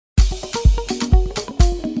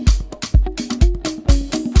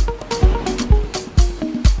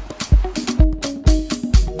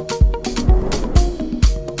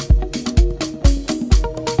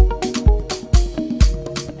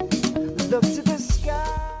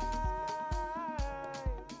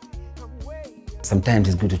sometimes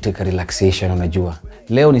it's good to take a relaxation, unajua.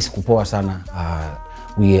 Leo ni siku poa sana.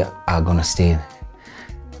 We are gonna stay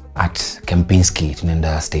at Kempinski,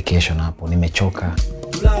 tunaenda staycation hapo. Nimechoka.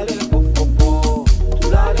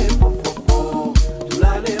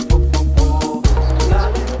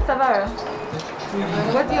 Savara,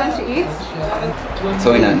 what do you want to eat?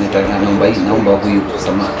 So naomba huyu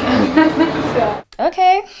samaki.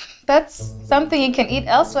 Okay, that's something you can eat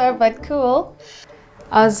elsewhere, but cool.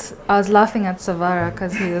 I was laughing at Savara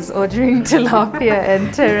because he was ordering tilapia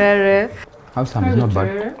and terere. Have some, it's not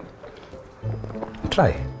bad.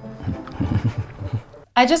 Try.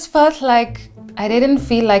 I just felt like I didn't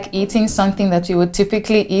feel like eating something that you would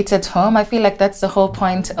typically eat at home. I feel like that's the whole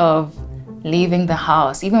point of leaving the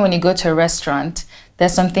house. Even when you go to a restaurant,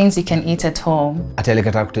 there's some things you can eat at home.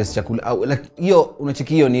 Atalekata kutaste chakula. Like hiyo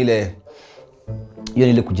unachiki hiyo ni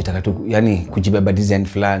ile kujitaka tu, yani kujibeba design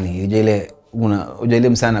fulani. Ile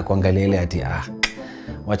msana kuangalia ile ati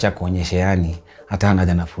wacha kuonyesha yani hata hana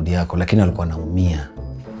haja na food yako, lakini alikuwa anaumia.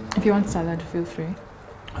 If you want salad, feel free.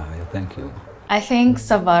 Yeah, thank you. I think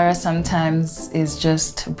Savara sometimes is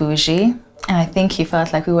just bougie, and I think he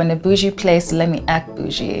felt like we were in a bougie place, let me act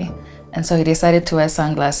bougie. And so he decided to wear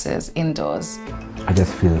sunglasses indoors. I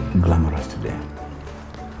just feel glamorous today.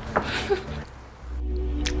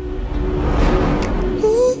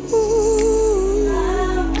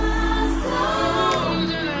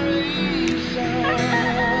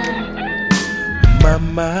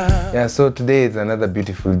 Yeah, so today is another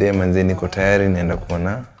beautiful day. Manze niko tayari naenda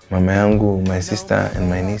kuona mama yangu, my sister and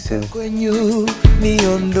my nieces.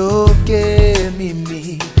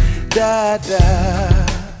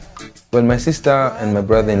 Well, my sister and my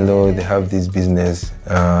brother-in-law, they have this business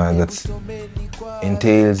that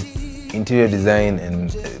entails interior design,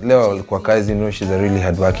 and leo kwa kazi, she's a really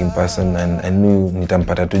hardworking person, and I knew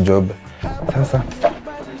nitampata tu job. Sasa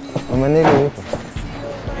mama nini yuko?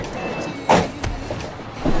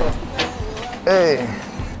 Hey.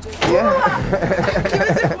 Yeah. Keep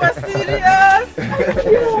it more serious.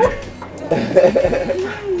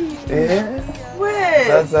 Yeah. Wait.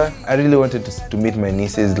 Sasa, I really wanted to meet my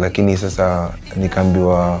nieces, lakini sasa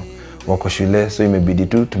nikambiwa wako shule, so imebidi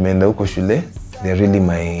tu tumeenda huko shule.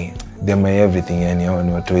 They're my everything, yani hao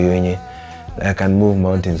ni watu wenye I can move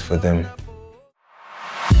mountains for them.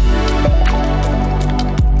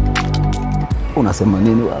 Unasema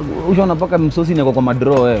nini? Unaona paka msosi ni kwa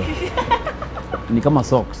madraw wewe. Ni kama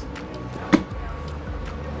socks.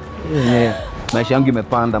 Yeah. Maisha yangu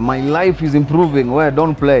imepanda. My life is improving. Where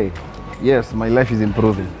don't play. Yes, my life is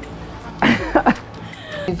improving.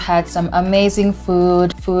 We've had some amazing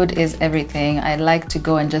food. Food is everything. I like to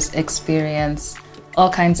go and just experience all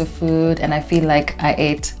kinds of food, and I feel like I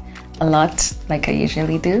ate a lot, like I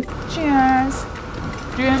usually do. Cheers.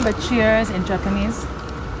 Do you remember cheers in Japanese?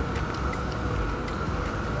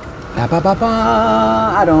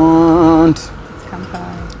 I don't. It's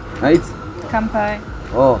kampai. Right? Kampai.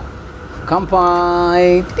 Oh.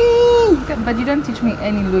 Kampai. Ding. But you don't teach me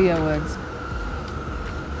any Luya words.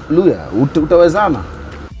 Luya, utawezana.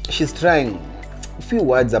 She's trying a few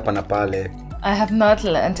words hapa na pale. I have not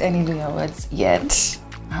learned any Luya words yet,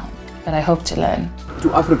 but I hope to learn.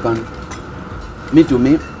 To African, to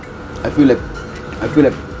me, I feel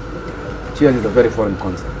like cheers is a very foreign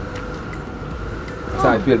concept. So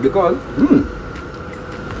I feel because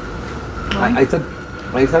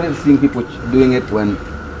I started seeing people doing it when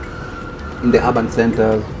in the urban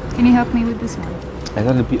centers. Can you help me with this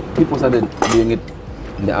one? People started doing it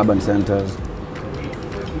in the urban centers,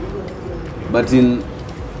 but in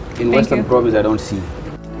Western province I don't see.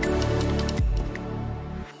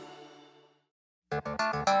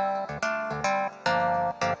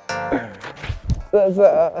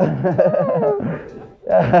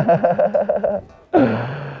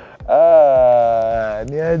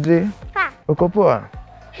 Ni aje? Uko poa?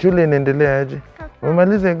 Shule inaendelea aje?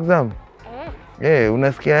 Umemaliza exam?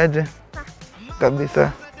 Unasikia aje?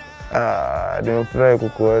 Kabisa. Nimefurahi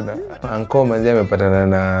kukuona. Uncle manzi amepatana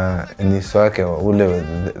na niso wake ule,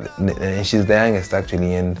 she's the youngest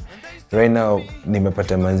actually, and right now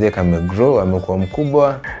nimepata manzi kama grow, amekuwa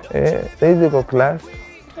mkubwa. Saizi uko class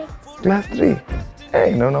 3.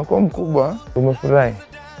 Naona kwa mkubwa. Umefurahi?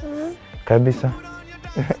 Kabisa.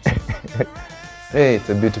 It's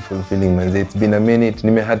a beautiful feeling manzi. It's been a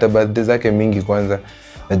minute. Hata birthday zake mingi kwanza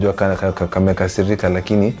najua kamekasirika,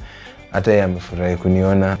 lakini hata yeye amefurahi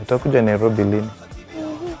kuniona. Utakuja Nairobi lini?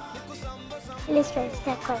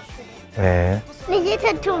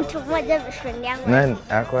 Nijita tu mtu mmoja bishoni yangu. Nani?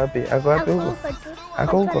 Ako wapi? Huko?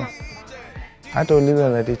 Ako huko? Hata ulizo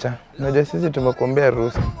na teacher. Unajua sisi tumekuombea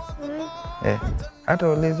ruhusa. Hata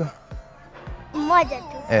ulizo. Mmoja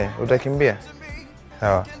tu. Utakimbia?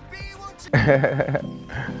 Sawa.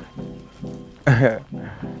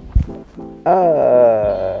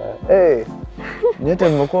 Hey. Nyote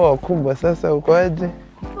mmekuwa wakubwa sasa, uko aje?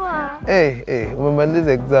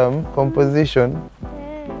 Umemaliza exam composition?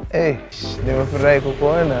 Nimefurahi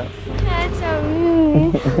kukuona. Hata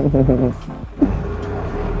mimi.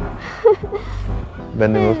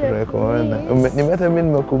 Nimefurahi kukuona. Hata mimi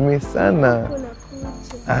nimekumisi sana.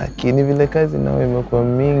 Kini vile kazi nao imekuwa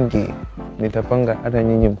mingi. Nitapanga hata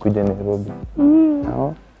nyinyi mkuja Nairobi.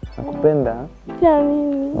 Sawa? Nakupenda. Pia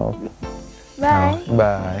mimi. Okay.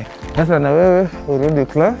 Bye. Sasa na wewe urudi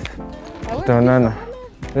class. Tutaonana.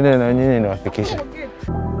 Ndio na nyinyi niwafikisha.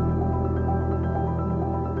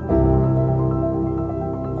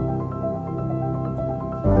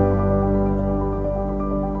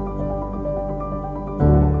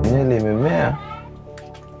 Nywele imemea.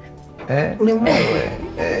 Ulimwengu.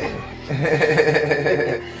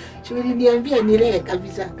 Niambia nilee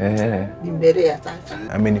kabisa. Nimelea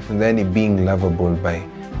sasa. Amenifunza ni being lovable by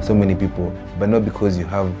so many people, but not because you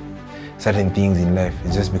have certain things in life.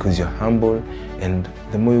 It's just because you're humble, and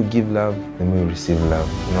the more you give love, the more you receive love.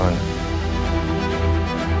 Unaona?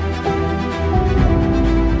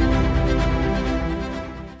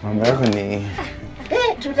 Mama yako ni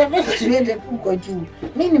Tutapenda tuende huko juu.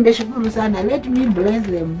 Mimi nimeshukuru sana. Let me bless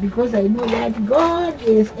them because I know that God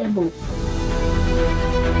is able.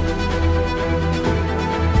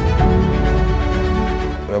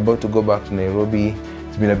 We're about to go back to Nairobi.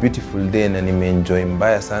 It's been a beautiful day and nimeenjoy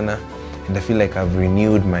mbaya sana, and I feel like I've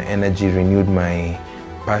renewed my energy, renewed my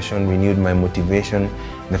passion, renewed my motivation,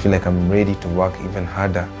 and I feel like I'm ready to work even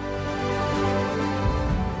harder.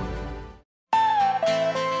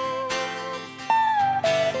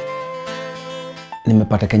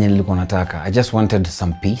 Nimepata Kenya nilikuwa nataka. I just wanted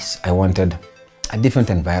some peace. I wanted a different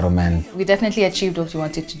environment. We definitely achieved what we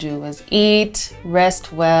wanted to do, was eat,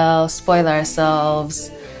 rest well, spoil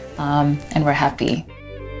ourselves, and we're happy.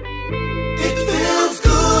 It feels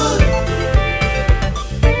good.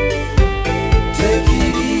 Take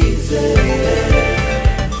it easy.